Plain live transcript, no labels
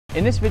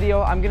In this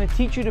video, I'm going to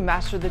teach you to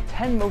master the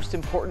 10 most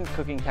important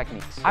cooking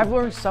techniques. I've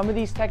learned some of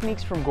these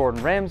techniques from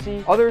Gordon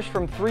Ramsay, others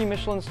from 3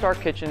 Michelin star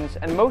kitchens,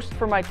 and most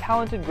from my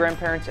talented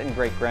grandparents and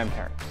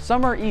great-grandparents.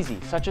 Some are easy,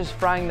 such as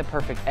frying the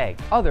perfect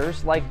egg.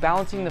 Others, like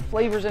balancing the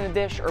flavors in a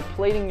dish or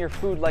plating your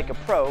food like a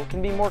pro,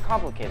 can be more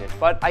complicated.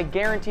 But I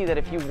guarantee that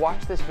if you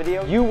watch this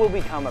video, you will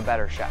become a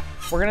better chef.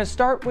 We're going to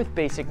start with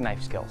basic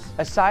knife skills.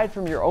 Aside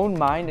from your own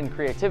mind and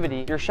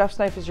creativity, your chef's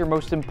knife is your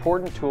most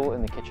important tool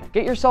in the kitchen.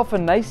 Get yourself a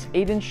nice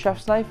 8-inch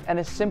chef's knife and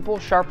a simple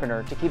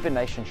sharpener to keep it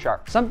nice and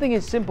sharp. Something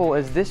as simple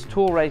as this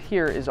tool right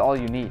here is all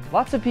you need.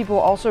 Lots of people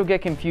also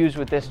get confused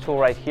with this tool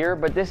right here,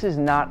 but this is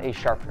not a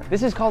sharpener.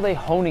 This is called a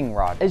honing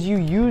rod. As you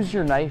use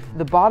your knife,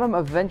 the bottom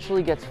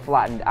eventually gets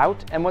flattened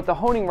out, and what the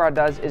honing rod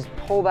does is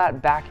pull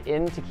that back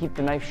in to keep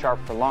the knife sharp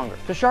for longer.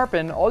 To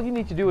sharpen, all you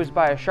need to do is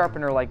buy a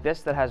sharpener like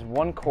this that has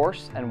one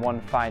coarse and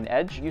one fine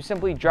edge. You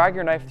simply drag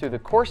your knife through the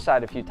coarse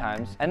side a few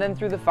times and then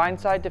through the fine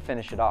side to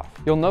finish it off.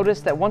 You'll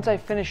notice that once I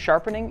finish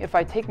sharpening, if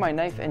I take my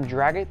knife and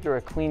drag it through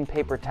a clean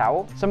paper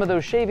towel, some of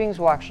those shavings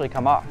will actually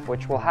come off,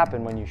 which will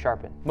happen when you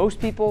sharpen. Most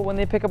people, when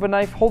they pick up a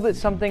knife, hold it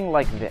something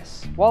like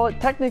this. While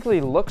it technically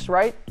looks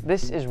right,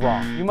 this is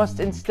wrong. You must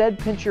instead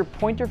pinch your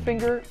pointer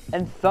finger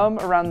and thumb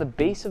around the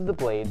base of the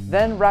blade,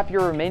 then wrap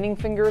your remaining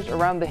fingers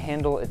around the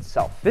handle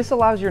itself. This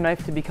allows your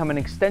knife to become an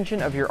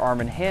extension of your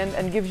arm and hand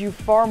and gives you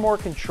far more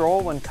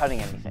control when cutting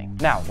anything.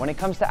 Now, when it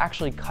comes to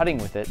actually cutting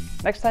with it,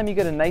 next time you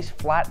get a nice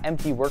flat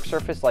empty work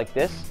surface like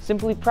this,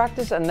 simply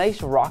practice a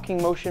nice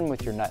rocking motion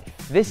with your knife.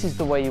 This is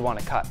the way you want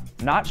to cut.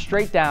 Not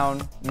straight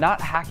down,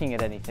 not hacking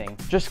at anything,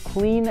 just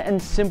clean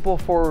and simple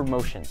forward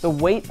motions. The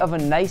weight of a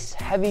nice,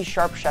 heavy,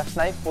 sharp chef's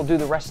knife will do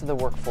the rest of the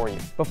work for you.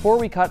 Before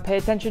we cut, pay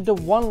attention to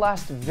one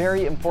last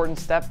very important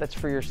step that's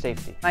for your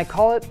safety. I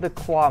call it the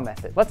claw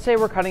method. Let's say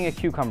we're cutting a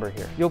cucumber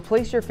here. You'll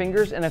place your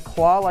fingers in a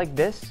claw like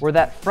this, where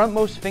that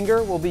frontmost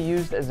finger will be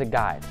used as a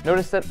guide.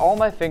 Notice that all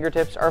my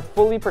fingertips are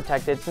fully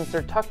protected since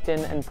they're tucked in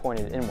and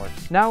pointed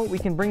inwards. Now we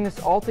can bring this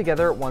all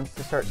together at once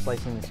to start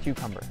slicing this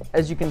cucumber.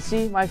 As you can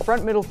see, my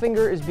front middle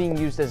finger is being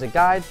used as a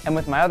guide, and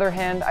with my other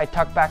hand, I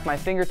tuck back my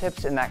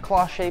fingertips in that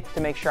claw shape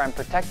to make sure I'm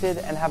protected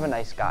and have a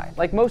nice guide.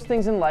 Like most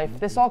things in life,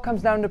 this all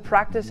comes down to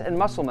practice and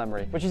muscle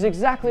memory, which is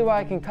exactly why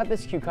I can cut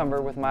this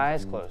cucumber with my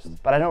eyes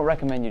closed. But I don't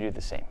recommend you do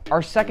the same.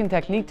 Our second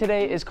technique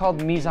today is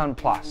called mise en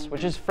place,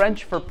 which is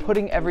French for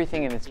putting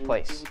everything in its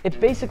place. It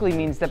basically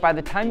means that by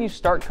the time you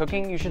start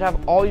cooking, you should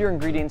have all your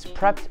ingredients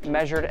prepped,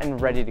 measured, and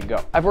ready to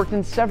go. I've worked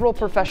in several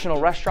professional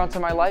restaurants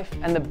in my life,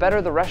 and the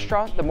better the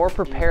restaurant, the more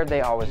prepared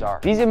they always are.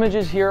 These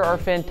images here are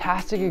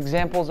fantastic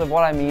examples of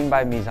what I mean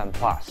by mise en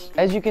place.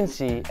 As you can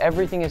see,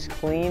 everything is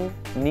clean,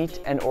 neat,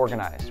 and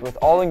organized, with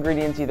all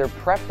ingredients either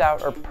prepped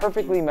out or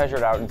perfectly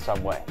measured out in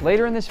some way.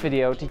 Later in this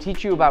video, to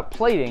teach you about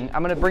plating,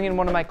 I'm going to bring in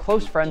one of my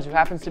close friends who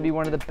happens to be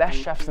one of the best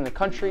chefs in the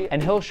country,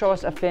 and he'll show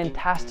us a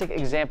fantastic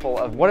example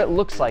of what it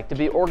looks like to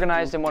be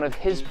organized in one of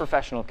his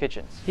professional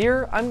kitchens.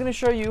 Here, I'm going to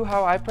show you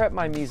how I prep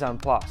my mise en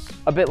place.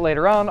 A bit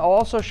later on, I'll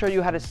also show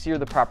you how to sear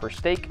the proper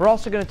steak. We're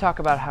also going to talk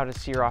about how to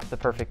sear off the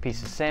perfect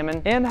piece of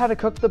salmon and how to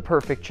cook the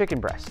perfect chicken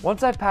breast.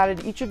 Once I've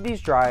patted each of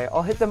these dry,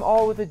 I'll hit them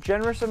all with a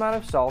generous amount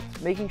of salt,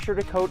 making sure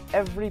to coat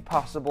every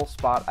possible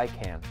spot I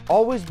can.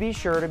 Always be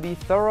sure to be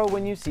thorough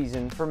when you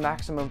season for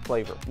maximum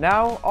flavor.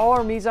 Now, all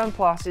our mise en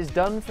place is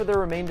done for the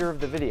remainder of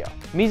the video.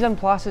 Mise en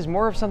place is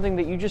more of something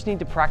that you just need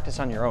to practice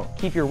on your own.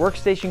 Keep your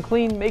workstation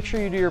clean, make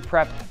sure you do your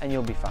prep, and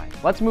you'll be fine.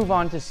 Let's move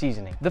on to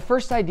seasoning. The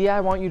first idea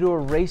I want you to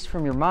erase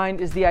from your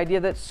mind is the idea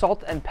that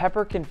salt and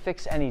pepper can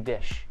fix any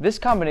dish. This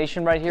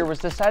combination right here was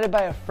decided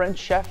by a French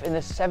chef in the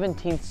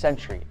 17th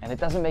century, and it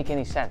doesn't make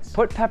any sense.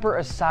 Put pepper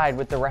aside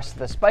with the rest of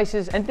the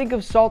spices and think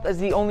of salt as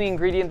the only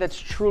ingredient that's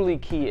truly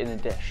key in a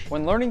dish.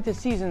 When learning to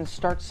season,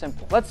 start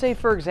simple. Let's say,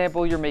 for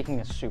example, you're making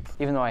a soup,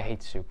 even though I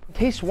hate soup.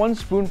 Taste one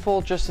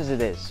spoonful just as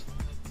it is.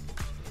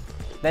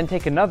 Then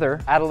take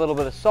another, add a little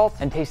bit of salt,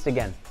 and taste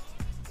again.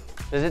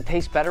 Does it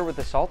taste better with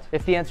the salt?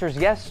 If the answer is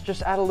yes,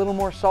 just add a little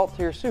more salt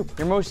to your soup.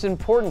 Your most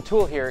important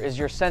tool here is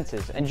your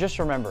senses, and just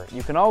remember,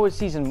 you can always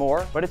season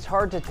more, but it's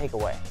hard to take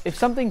away. If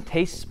something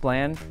tastes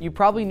bland, you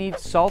probably need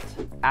salt,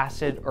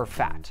 acid, or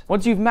fat.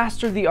 Once you've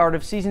mastered the art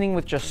of seasoning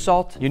with just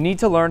salt, you need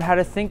to learn how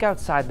to think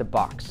outside the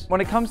box.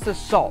 When it comes to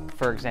salt,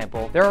 for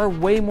example, there are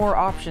way more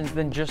options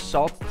than just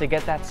salt to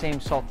get that same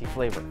salty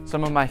flavor.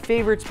 Some of my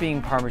favorites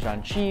being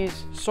Parmesan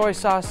cheese, soy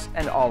sauce,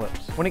 and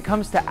olives. When it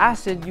comes to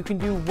acid, you can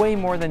do way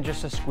more than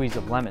just a squeeze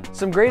of lemon.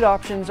 Some great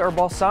options are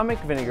balsamic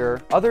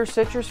vinegar, other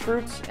citrus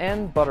fruits,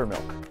 and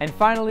buttermilk. And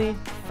finally,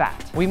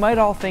 fat. We might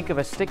all think of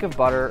a stick of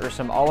butter or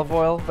some olive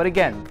oil, but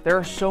again, there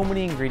are so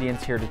many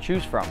ingredients here to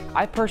choose from.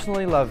 I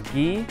personally love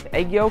ghee,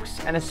 egg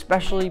yolks, and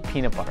especially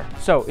peanut butter.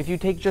 So if you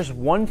take just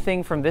one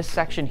thing from this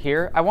section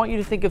here, I want you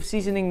to think of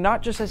seasoning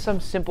not just as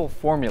some simple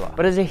formula,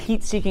 but as a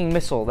heat-seeking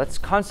missile that's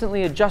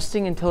constantly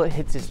adjusting until it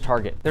hits its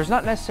target. There's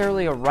not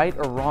necessarily a right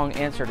or wrong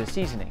answer to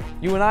seasoning.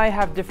 You and I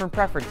have different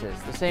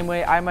preferences, the same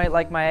way I might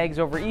like my eggs eggs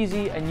over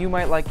easy, and you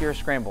might like yours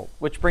scrambled,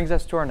 which brings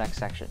us to our next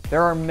section.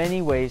 There are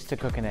many ways to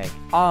cook an egg: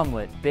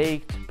 omelet,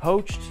 baked,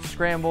 poached,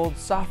 scrambled,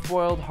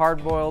 soft-boiled,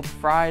 hard-boiled,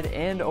 fried,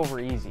 and over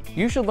easy.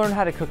 You should learn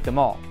how to cook them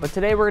all, but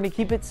today we're going to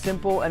keep it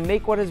simple and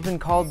make what has been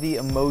called the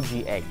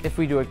emoji egg. If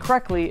we do it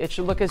correctly, it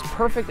should look as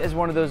perfect as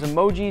one of those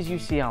emojis you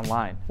see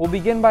online. We'll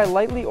begin by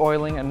lightly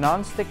oiling a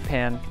non-stick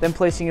pan, then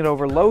placing it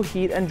over low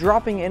heat and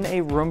dropping in a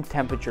room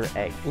temperature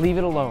egg. Leave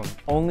it alone,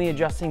 only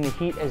adjusting the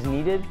heat as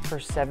needed for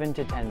 7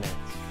 to 10 minutes.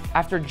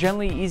 After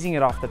gently easing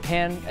it off the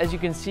pan, as you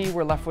can see,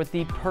 we're left with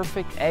the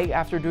perfect egg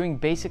after doing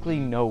basically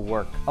no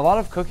work. A lot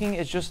of cooking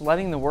is just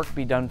letting the work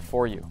be done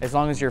for you. As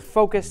long as you're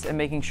focused and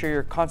making sure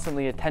you're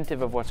constantly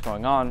attentive of what's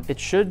going on, it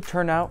should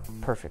turn out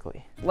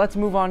perfectly. Let's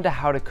move on to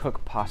how to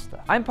cook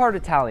pasta. I'm part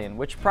Italian,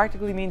 which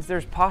practically means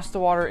there's pasta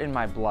water in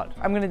my blood.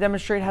 I'm going to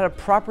demonstrate how to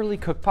properly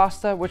cook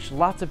pasta, which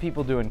lots of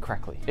people do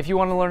incorrectly. If you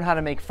want to learn how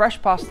to make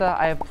fresh pasta,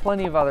 I have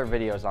plenty of other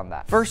videos on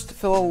that. First,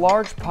 fill a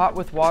large pot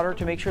with water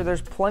to make sure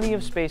there's plenty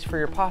of space for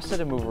your pasta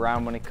to move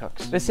around when it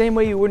cooks. The same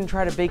way you wouldn't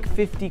try to bake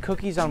 50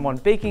 cookies on one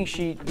baking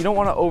sheet, you don't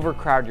want to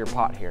overcrowd your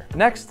pot here.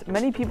 Next,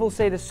 many people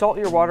say to salt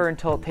your water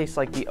until it tastes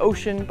like the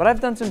ocean, but I've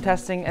done some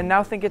testing and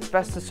now think it's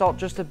best to salt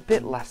just a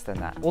bit less than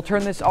that. We'll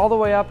turn this all the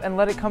way up and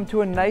let it come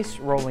to a nice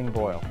rolling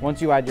boil.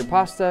 Once you add your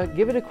pasta,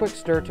 give it a quick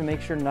stir to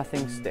make sure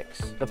nothing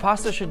sticks. The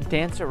pasta should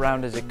dance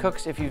around as it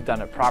cooks if you've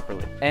done it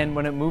properly. And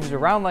when it moves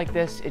around like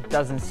this, it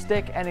doesn't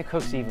stick and it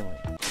cooks evenly.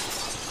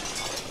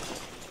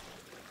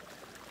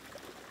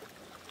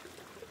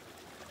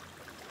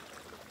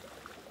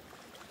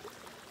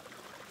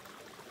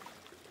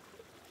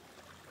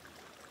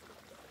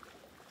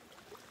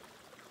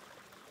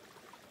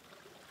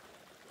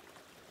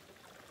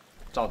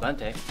 It's al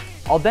dente.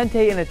 Al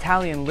dente in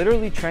Italian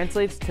literally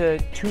translates to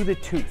the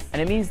tooth,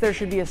 and it means there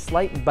should be a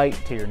slight bite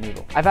to your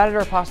noodle. I've added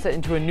our pasta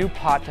into a new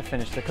pot to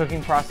finish the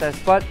cooking process,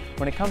 but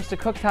when it comes to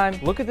cook time,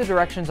 look at the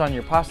directions on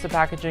your pasta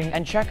packaging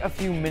and check a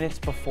few minutes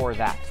before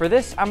that. For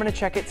this, I'm gonna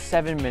check it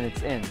 7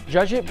 minutes in.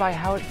 Judge it by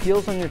how it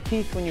feels on your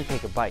teeth when you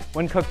take a bite.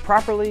 When cooked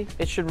properly,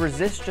 it should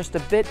resist just a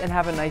bit and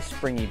have a nice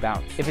springy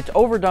bounce. If it's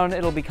overdone,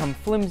 it'll become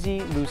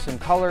flimsy, lose some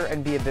color,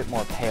 and be a bit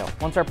more pale.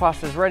 Once our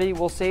pasta is ready,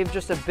 we'll save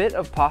just a bit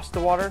of pasta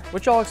water,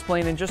 which I'll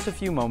explain in just a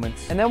few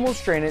moments, and then we'll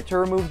strain it to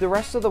remove the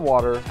rest of the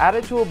water, add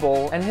it to a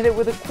bowl, and hit it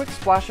with a quick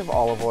splash of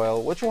olive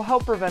oil, which will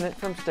help prevent it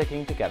from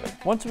sticking together.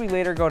 Once we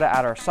later go to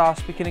add our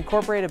sauce, we can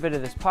incorporate a bit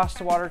of this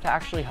pasta water to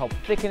actually help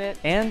thicken it,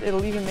 and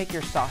it'll even make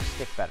your sauce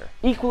stick better.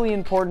 Equally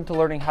important to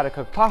learning how to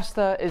cook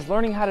pasta is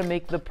learning how to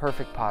make the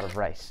perfect pot of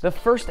rice. The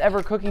first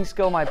ever cooking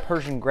skill my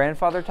Persian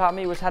grandfather taught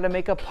me was how to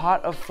make a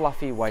pot of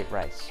fluffy white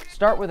rice.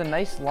 Start with a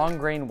nice long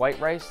grain white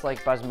rice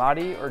like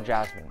basmati or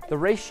jasmine. The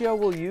ratio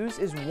we'll use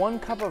is 1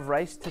 cup of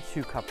rice to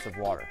 2 cups of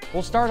water.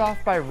 We'll start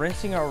off by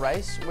rinsing our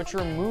rice, which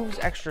removes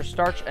extra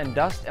starch and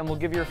dust and will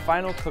give your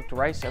final cooked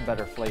rice a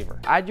better flavor.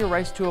 Add your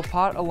rice to a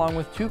pot along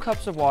with 2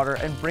 cups of water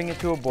and bring it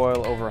to a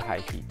boil over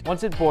high heat.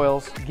 Once it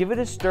boils, give it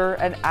a stir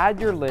and add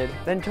your lid,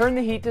 then turn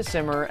the heat to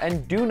simmer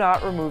and do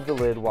not remove the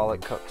lid while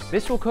it cooks.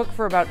 This will cook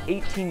for about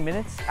 18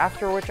 minutes,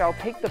 after which I'll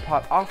take the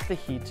pot off the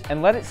heat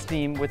and let it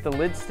steam with the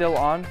lid still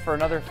on for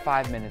another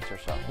 5 minutes or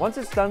so. Once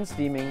it's done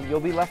steaming, you'll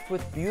be left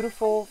with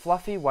beautiful,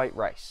 fluffy white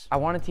rice. I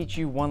want to teach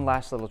you one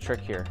last little trick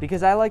here,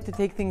 because I like to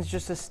take things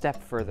just a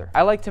step further.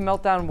 I like to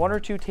melt down 1 or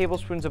 2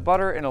 tablespoons of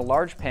butter in a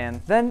large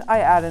pan, then I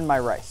add in my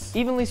rice.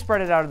 Evenly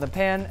spread it out in the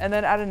pan, and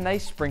then add a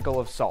nice sprinkle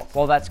of salt.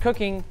 While that's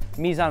cooking,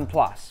 mise en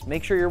place.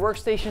 Make sure your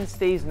workstation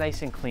stays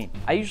nice and clean.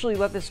 I usually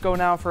let this go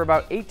now for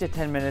about 8 to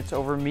 10 minutes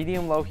over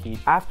medium-low heat,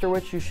 after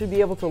which you should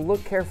be able to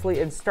look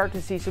carefully and start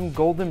to see some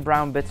golden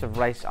brown bits of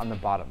rice on the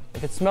bottom.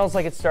 If it smells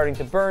like it's starting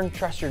to burn,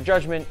 trust your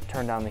judgment,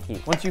 turn down the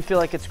heat. Once you feel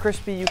like it's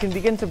crispy, you can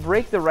begin to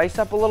break the rice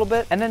up a little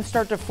bit and then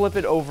start to flip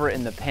it over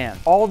in the pan.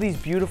 All these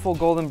beautiful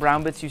golden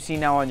brown bits you see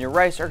now on your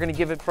rice are going to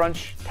give it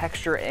crunch,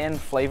 texture, and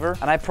flavor,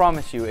 and I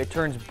promise you, it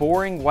turns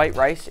boring white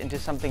rice into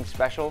something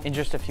special in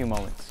just a few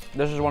moments.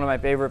 This is one of my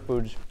favorite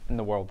foods in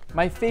the world.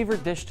 My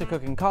favorite dish to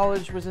cook in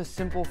college was a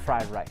simple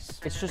fried rice.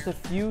 It's just a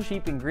few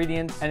cheap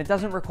ingredients and it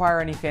doesn't require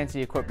any fancy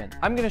equipment.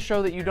 I'm going to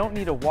show that you don't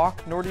need a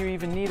wok, nor do you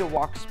even need a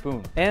wok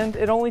spoon. And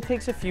it only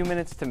takes a few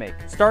minutes to make.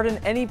 Start in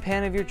any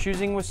pan of your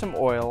choosing with some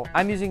oil.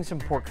 I'm using some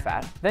pork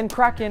fat. Then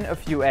crack in a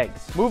few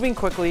eggs. Moving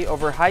quickly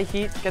over high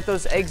heat, get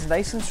those eggs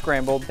nice and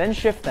scrambled, then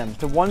shift them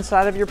to one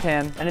side of your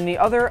pan, and in the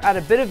other add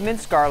a bit of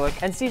minced garlic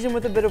and season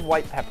with a bit of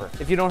white pepper.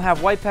 If you don't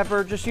have white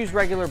pepper, just use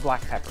regular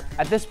black pepper.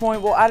 At this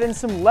point, we'll add in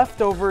some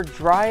leftover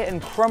dry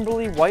and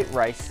crumbly white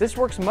rice. This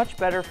works much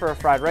better for a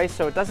fried rice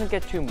so it doesn't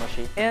get too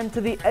mushy. And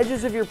to the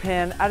edges of your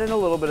pan, add in a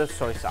little bit of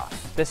soy sauce.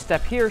 This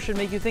step here should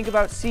make you think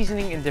about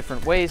seasoning in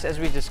different ways, as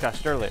we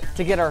discussed earlier.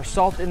 To get our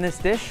salt in this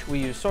dish, we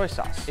use soy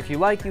sauce. If you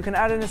like, you can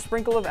add in a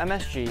sprinkle of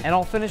MSG, and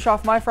I'll finish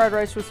off my fried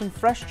rice with some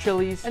fresh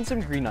chilies and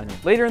some green onion.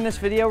 Later in this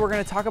video, we're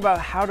going to talk about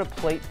how to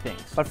plate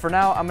things. But for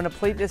now, I'm going to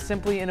plate this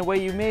simply in a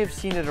way you may have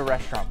seen at a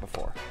restaurant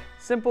before.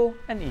 Simple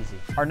and easy.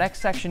 Our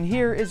next section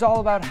here is all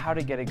about how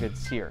to get a good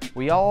sear.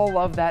 We all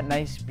love that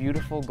nice,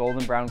 beautiful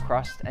golden brown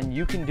crust, and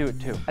you can do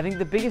it too. I think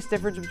the biggest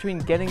difference between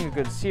getting a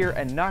good sear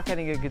and not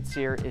getting a good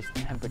sear is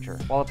temperature.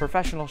 While a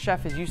professional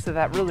chef is used to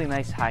that really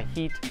nice high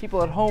heat,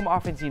 people at home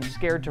often seem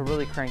scared to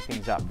really crank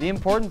things up. The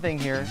important thing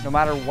here, no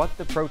matter what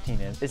the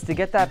protein is to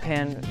get that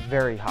pan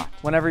very hot.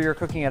 Whenever you're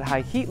cooking at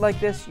high heat like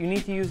this, you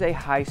need to use a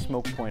high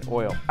smoke point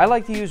oil. I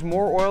like to use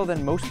more oil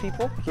than most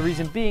people, the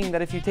reason being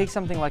that if you take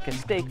something like a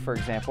steak, for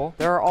example,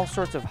 there are all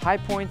sorts of high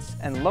points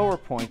and lower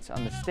points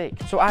on the steak.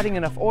 So adding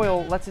enough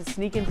oil lets it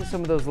sneak into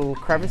some of those little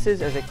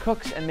crevices as it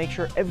cooks and make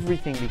sure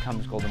everything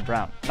becomes golden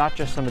brown, not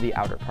just some of the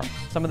outer parts.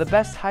 Some of the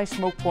best high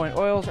smoke point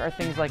oils are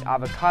things like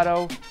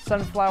avocado,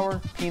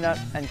 sunflower, peanut,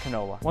 and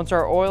canola. Once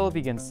our oil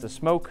begins to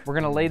smoke, we're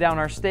gonna lay down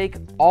our steak,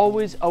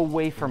 always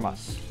away from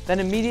us. Then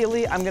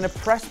immediately, I'm gonna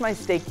press my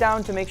steak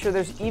down to make sure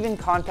there's even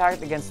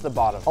contact against the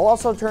bottom. I'll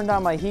also turn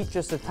down my heat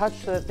just a touch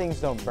so that things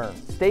don't burn.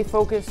 Stay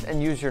focused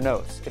and use your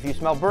nose. If you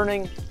smell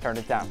burning, turn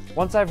it down.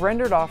 Once I've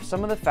rendered off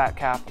some of the fat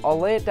cap, I'll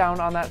lay it down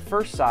on that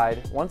first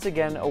side, once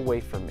again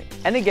away from me.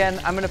 And again,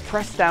 I'm gonna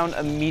press down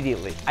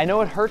immediately. I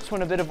know it hurts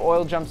when a bit of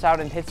oil jumps out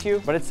and hits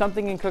you, but it's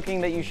something in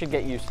cooking that you should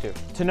get used to.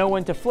 To know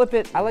when to flip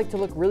it, I like to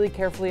look really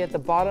carefully at the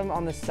bottom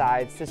on the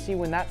sides to see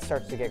when that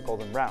starts to get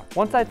golden brown.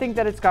 Once I think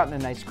that it's gotten a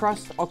nice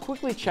crust, I'll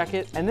quickly check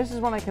it, and this is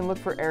when I can look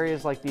for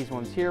areas like these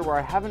ones here where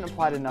I haven't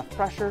applied enough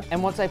pressure,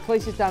 and once I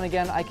place it down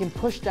again, I can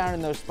push down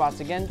in those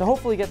spots again to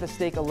hopefully get the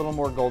steak a little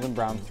more golden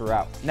brown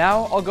throughout.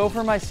 Now I'll go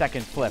for my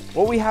second flip.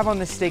 What we have on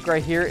this steak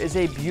right here is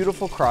a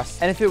beautiful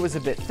crust, and if it was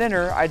a bit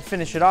thinner, I'd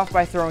finish it off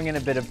by throwing in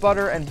a bit of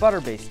butter and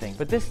butter basting,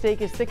 but this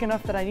steak is thick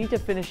enough that I need to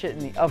finish it in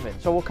the oven,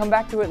 so we'll come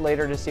back to it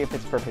later to see if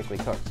it's perfectly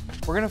cooked.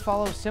 We're gonna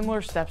follow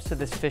similar steps to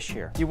this fish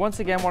here. You once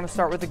again want to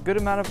start with a good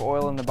amount of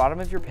oil in the bottom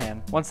of your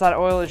pan. Once that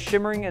oil is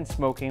shimmering and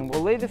smoking,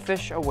 we'll lay the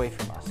fish away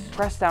from us.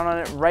 Press down on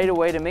it right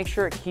away to make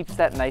sure it keeps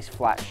that nice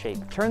flat shape.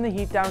 Turn the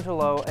heat down to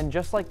low, and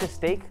just like the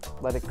steak,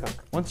 let it cook.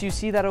 Once you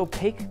see that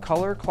opaque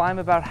color climb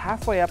about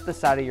halfway up the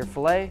side of your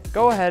fillet,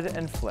 go ahead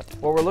and flip.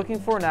 What we're looking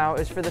for now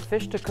is for the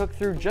fish to cook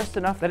through just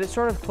enough that it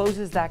sort of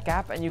closes that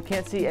gap and you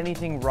can't see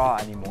anything raw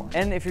anymore.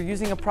 And if you're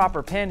using a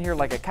proper pan here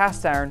like a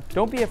cast iron,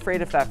 don't be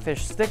afraid if that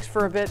fish sticks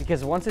for a bit,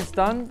 because once it's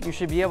done, you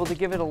should be able to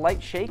give it a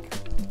light shake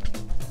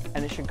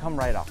and it should come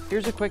right off.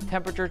 Here's a quick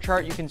temperature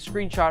chart you can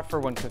screenshot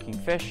for when cooking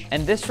fish.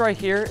 And this right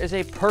here is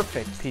a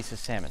perfect piece of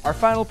salmon. Our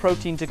final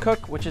protein to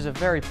cook, which is a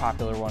very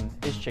popular one,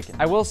 is chicken.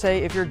 I will say,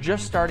 if you're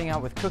just starting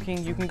out with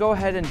cooking, you can go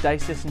ahead and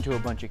dice this into a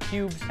bunch of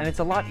cubes, and it's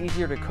a lot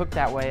easier to cook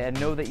that way and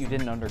know that you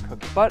didn't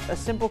undercook it. But a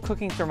simple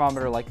cooking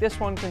thermometer like this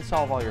one can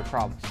solve all your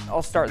problems.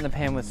 I'll start in the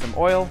pan with some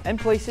oil and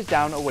place it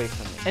down away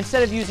from me.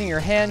 Instead of using your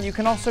hand, you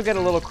can also get a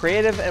little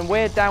creative and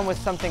weigh it down with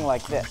something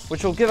like this,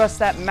 which will give us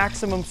that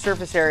maximum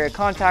surface area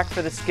contact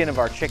for the skin of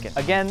our chicken.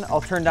 Again,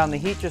 I'll turn down the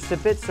heat just a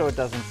bit so it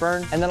doesn't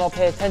burn, and then I'll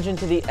pay attention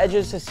to the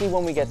edges to see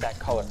when we get that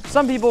color.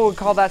 Some people would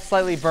call that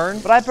slightly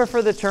burned, but I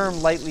prefer the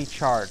term lightly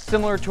charred.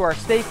 Similar to our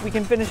steak, we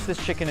can finish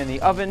this chicken in the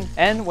oven,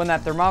 and when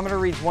that thermometer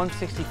reads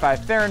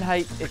 165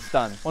 Fahrenheit, it's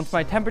done. Once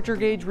my temperature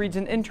gauge reads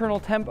an internal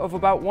temp of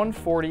about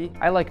 140,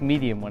 I like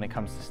medium when it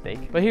comes to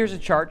steak, but here's a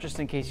chart just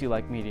in case you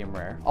like medium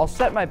rare. I'll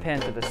set my pan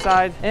to the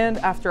side, and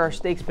after our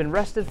steak's been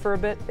rested for a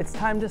bit, it's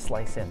time to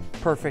slice in.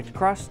 Perfect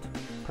crust,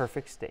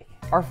 perfect steak.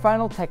 Our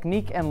final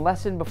technique and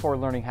lesson before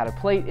learning how to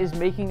plate is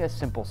making a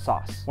simple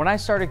sauce. When I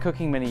started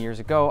cooking many years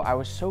ago, I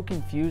was so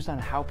confused on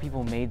how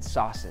people made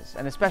sauces,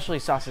 and especially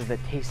sauces that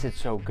tasted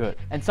so good.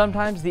 And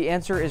sometimes the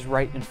answer is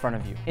right in front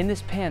of you. In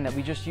this pan that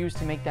we just used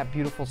to make that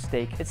beautiful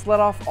steak, it's let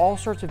off all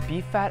sorts of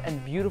beef fat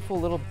and beautiful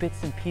little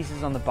bits and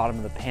pieces on the bottom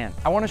of the pan.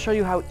 I want to show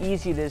you how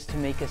easy it is to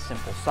make a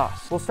simple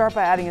sauce. We'll start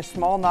by adding a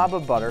small knob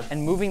of butter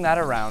and moving that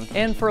around,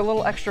 and for a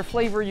little extra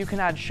flavor, you can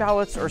add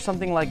shallots or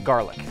something like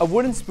garlic. A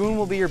wooden spoon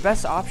will be your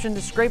best option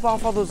to scrape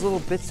off all those little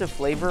bits of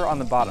flavor on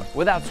the bottom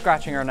without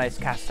scratching our nice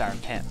cast iron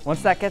pan.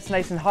 Once that gets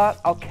nice and hot,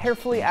 I'll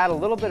carefully add a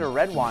little bit of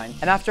red wine,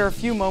 and after a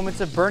few moments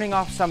of burning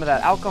off some of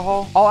that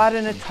alcohol, I'll add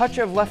in a touch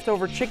of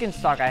leftover chicken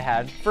stock I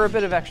had for a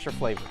bit of extra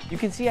flavor. You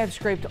can see I've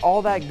scraped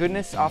all that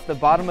goodness off the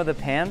bottom of the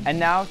pan, and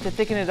now to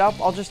thicken it up,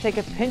 I'll just take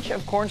a pinch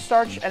of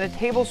cornstarch and a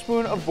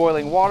tablespoon of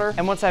boiling water,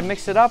 and once I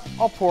mix it up,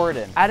 I'll pour it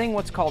in. Adding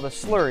what's called a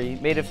slurry,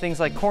 made of things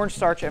like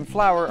cornstarch and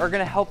flour, are going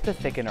to help to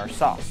thicken our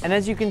sauce. And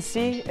as you can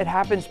see, it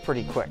happens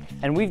pretty quick.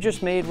 And we've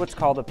just made what's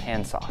called a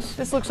pan sauce.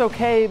 This looks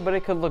okay, but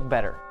it could look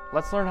better.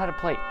 Let's learn how to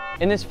plate.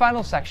 In this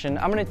final section,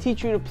 I'm going to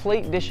teach you to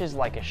plate dishes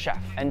like a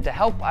chef. And to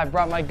help, I've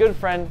brought my good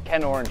friend,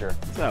 Ken Oringer.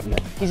 What's up, man?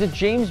 He's a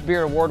James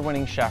Beard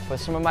award-winning chef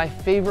with some of my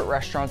favorite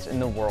restaurants in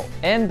the world.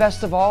 And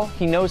best of all,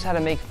 he knows how to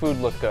make food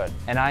look good.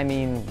 And I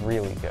mean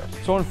really good.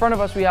 So in front of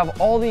us, we have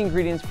all the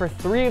ingredients for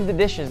 3 of the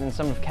dishes in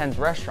some of Ken's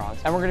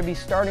restaurants. And we're going to be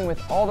starting with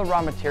all the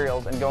raw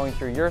materials and going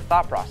through your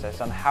thought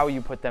process on how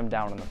you put them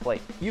down on the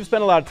plate. You've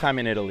spent a lot of time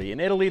in Italy. In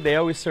Italy, they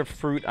always serve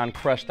fruit on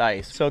crushed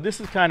ice. So this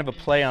is kind of a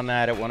play on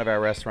that at one of our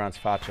restaurants,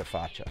 Faccia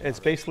Faccia. It's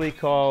basically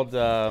called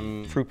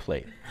fruit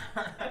plate.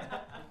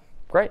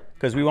 Great.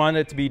 Because we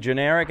wanted it to be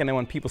generic, and then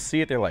when people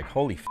see it, they're like,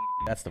 holy f***,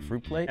 That's the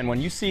fruit plate. And when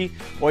you see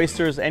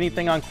oysters,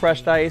 anything on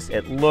crushed ice,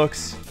 it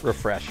looks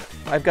refreshing.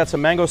 I've got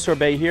some mango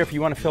sorbet here if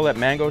you want to fill that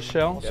mango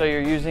shell. So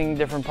you're using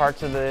different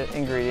parts of the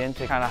ingredient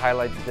to kind of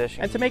highlight the dish.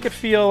 And to make it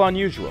feel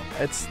unusual.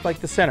 It's like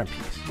the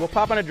centerpiece. We'll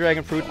pop on a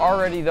dragon fruit.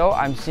 Already though,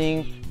 I'm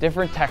seeing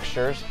different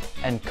textures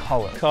and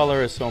color.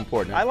 Color is so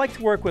important. I like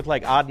to work with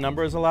like odd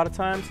numbers a lot of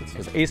times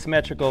because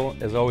asymmetrical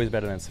is always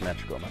better than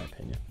symmetrical in my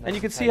opinion. And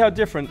you can see how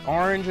different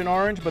orange and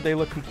orange, but they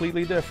look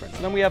completely different.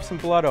 And then we have some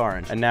blood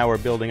orange, and now we're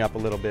building up a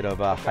little bit of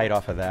height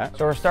off of that.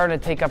 So we're starting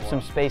to take up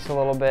some space a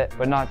little bit,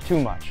 but not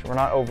too much. We're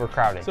not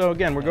overcrowded. So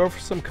again, we're going for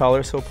some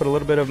color, so we'll put a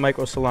little bit of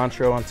micro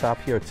cilantro on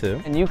top here too.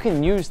 And you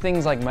can use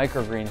things like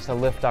microgreens to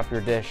lift up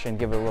your dish and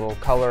give it a little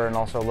color and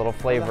also a little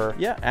flavor.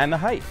 Yeah, and the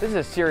height. This is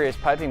a serious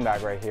piping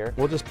bag right here.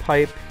 We'll just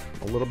pipe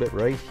a little bit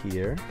right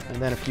here. And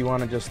then if you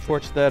want to just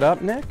torch that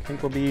up, Nick, I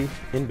think we'll be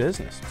in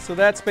business. So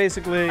that's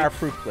basically our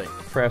fruit plate.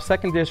 For our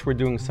second dish, we're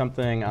doing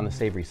something on the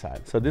savory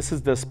side. So this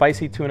is the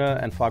spicy tuna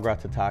and foie gras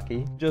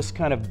tataki. Just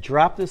kind of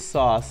drop this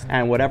sauce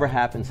and whatever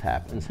happens,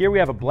 happens. Here we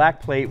have a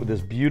black plate with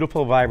this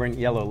beautiful, vibrant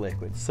yellow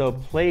liquid. So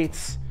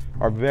plates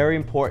are very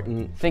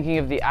important. Thinking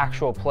of the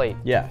actual plate.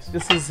 Yes.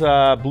 This is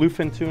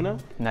bluefin tuna.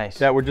 Nice.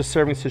 That we're just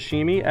serving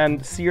sashimi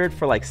and seared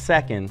for like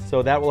seconds.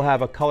 So that will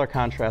have a color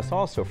contrast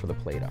also for the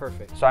plate.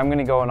 Perfect. So I'm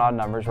gonna go in odd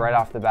numbers right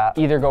off the bat.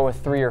 Either go with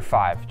 3 or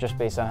 5, just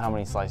based on how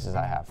many slices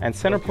I have. And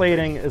center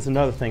plating is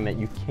another thing that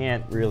you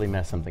can't really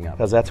mess something up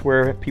because that's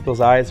where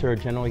people's eyes are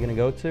generally gonna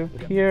go to.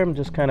 Here, I'm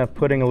just kind of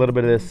putting a little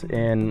bit of this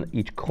in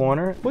each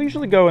corner. We'll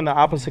usually go in the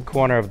opposite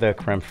corner of the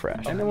creme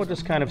fraiche. And then we'll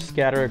just kind of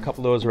scatter a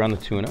couple of those around the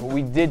tuna.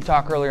 We did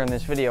talk earlier in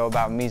this video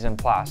about mise en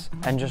place,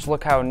 and just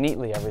look how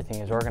neatly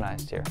everything is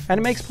organized here. And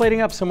it makes plating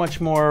up so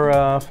much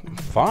more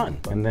fun.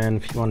 And then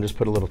if you want to just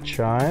put a little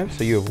chive.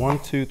 So you have 1,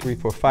 2, 3,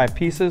 4, 5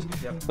 pieces.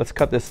 Yep. Let's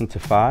cut this into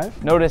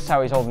 5. Notice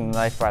how he's holding the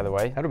knife, by the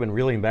way. That would have been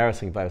really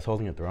embarrassing if I was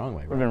holding it the wrong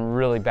way. Would have been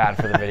really bad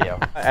for the video.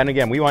 And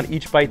again, we want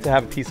each bite to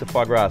have a piece of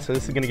foie gras. So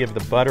this is going to give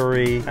the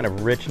buttery kind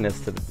of richness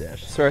to the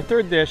dish. So our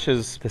third dish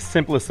is the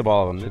simplest of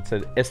all of them. It's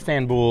an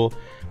Istanbul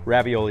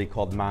ravioli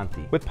called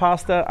Manti. With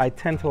pasta, I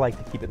tend to like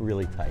to keep it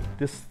really tight.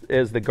 This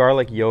is the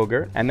garlic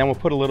yogurt, and then we'll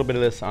put a little bit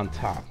of this on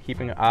top,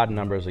 keeping odd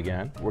numbers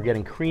again. We're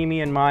getting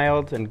creamy and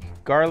mild and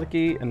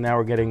garlicky, and now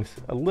we're getting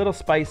a little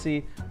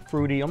spicy,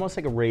 fruity, almost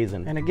like a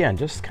raisin. And again,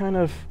 just kind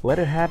of let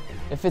it happen.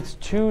 If it's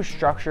too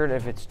structured,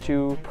 if it's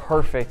too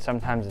perfect,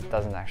 sometimes it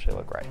doesn't actually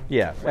look right.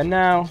 Yeah, and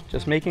now,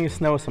 just making a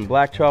snow with some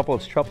black truffle.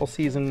 It's truffle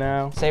season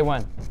now. Say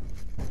when.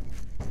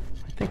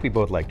 I think we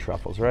both like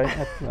truffles,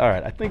 right? All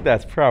right, I think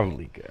that's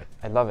probably good.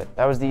 I love it.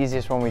 That was the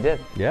easiest one we did.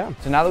 Yeah.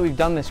 So now that we've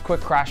done this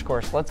quick crash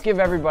course, let's give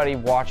everybody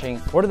watching,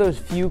 what are those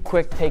few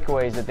quick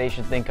takeaways that they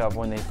should think of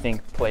when they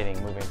think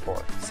plating moving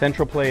forward?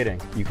 Central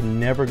plating. You can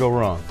never go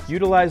wrong.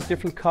 Utilize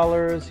different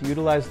colors,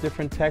 utilize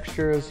different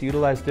textures,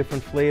 utilize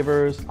different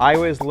flavors. I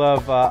always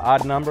love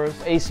odd numbers.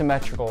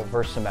 Asymmetrical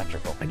versus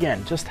symmetrical.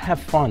 Again, just have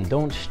fun.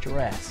 Don't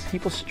stress.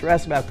 People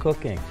stress about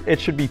cooking. It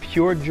should be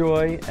pure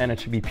joy and it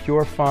should be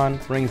pure fun.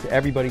 Brings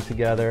everybody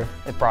together.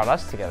 It brought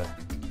us together.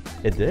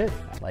 It did.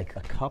 Like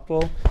a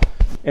couple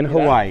in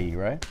Hawaii,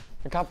 right?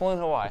 A couple in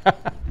Hawaii.